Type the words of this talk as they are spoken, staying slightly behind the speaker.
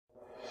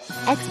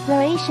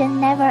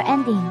Exploration never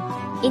ending.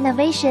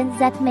 Innovation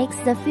that makes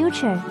the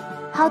future.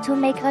 How to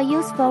make a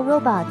useful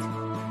robot.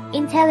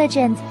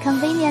 Intelligent,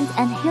 convenient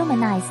and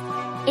humanized.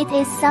 It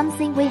is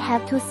something we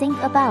have to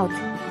think about.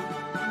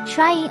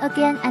 Trying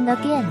again and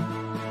again.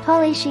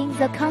 Polishing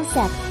the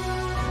concept.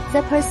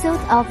 The pursuit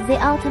of the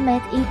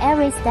ultimate in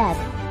every step.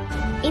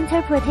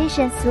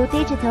 Interpretation through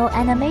digital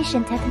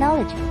animation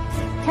technology.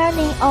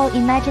 Turning all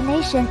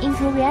imagination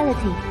into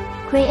reality.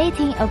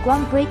 Creating a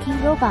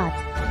groundbreaking robot.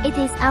 It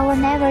is our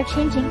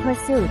never-changing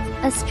pursuit.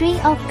 A string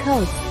of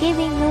code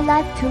giving new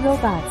life to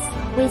robots.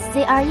 With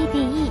the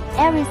REDE,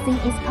 everything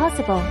is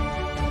possible.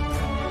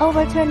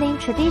 Overturning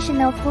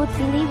traditional food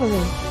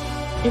delivery.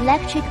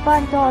 Electric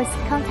barn doors,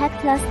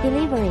 contactless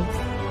delivery.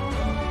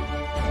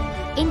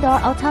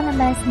 Indoor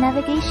autonomous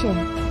navigation.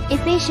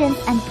 Efficient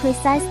and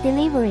precise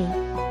delivery.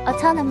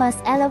 Autonomous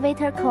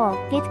elevator call,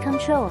 gate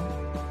control.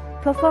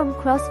 Perform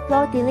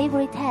cross-floor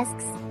delivery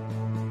tasks.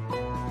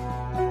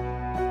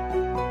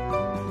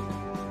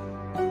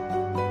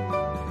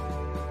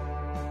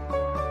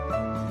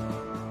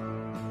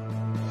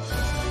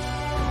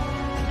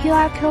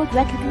 QR code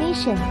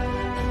recognition.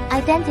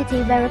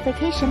 Identity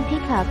verification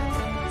pickup.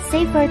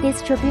 Safer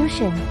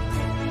distribution.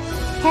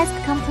 Test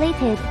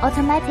completed,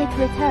 automatic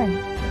return.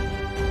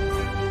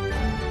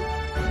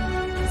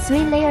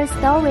 3-layer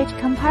storage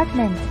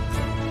compartment.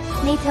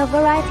 Meet a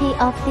variety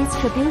of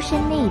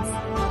distribution needs.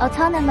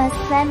 Autonomous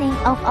planning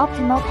of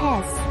optimal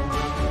paths.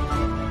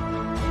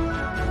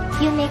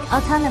 Unique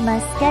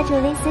autonomous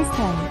scheduling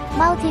system.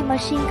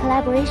 Multi-machine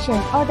collaboration,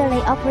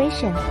 orderly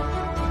operation.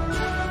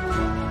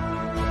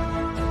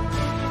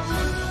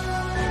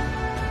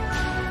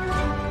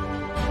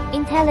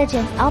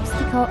 Intelligent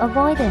obstacle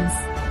avoidance.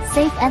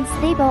 Safe and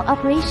stable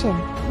operation.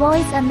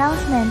 Voice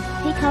announcement,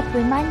 pickup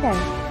reminder.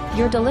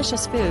 Your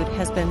delicious food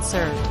has been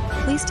served.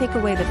 Please take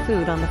away the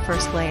food on the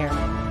first layer.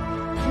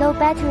 Low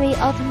battery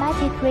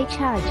automatic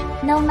recharge.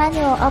 No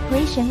manual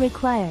operation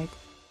required.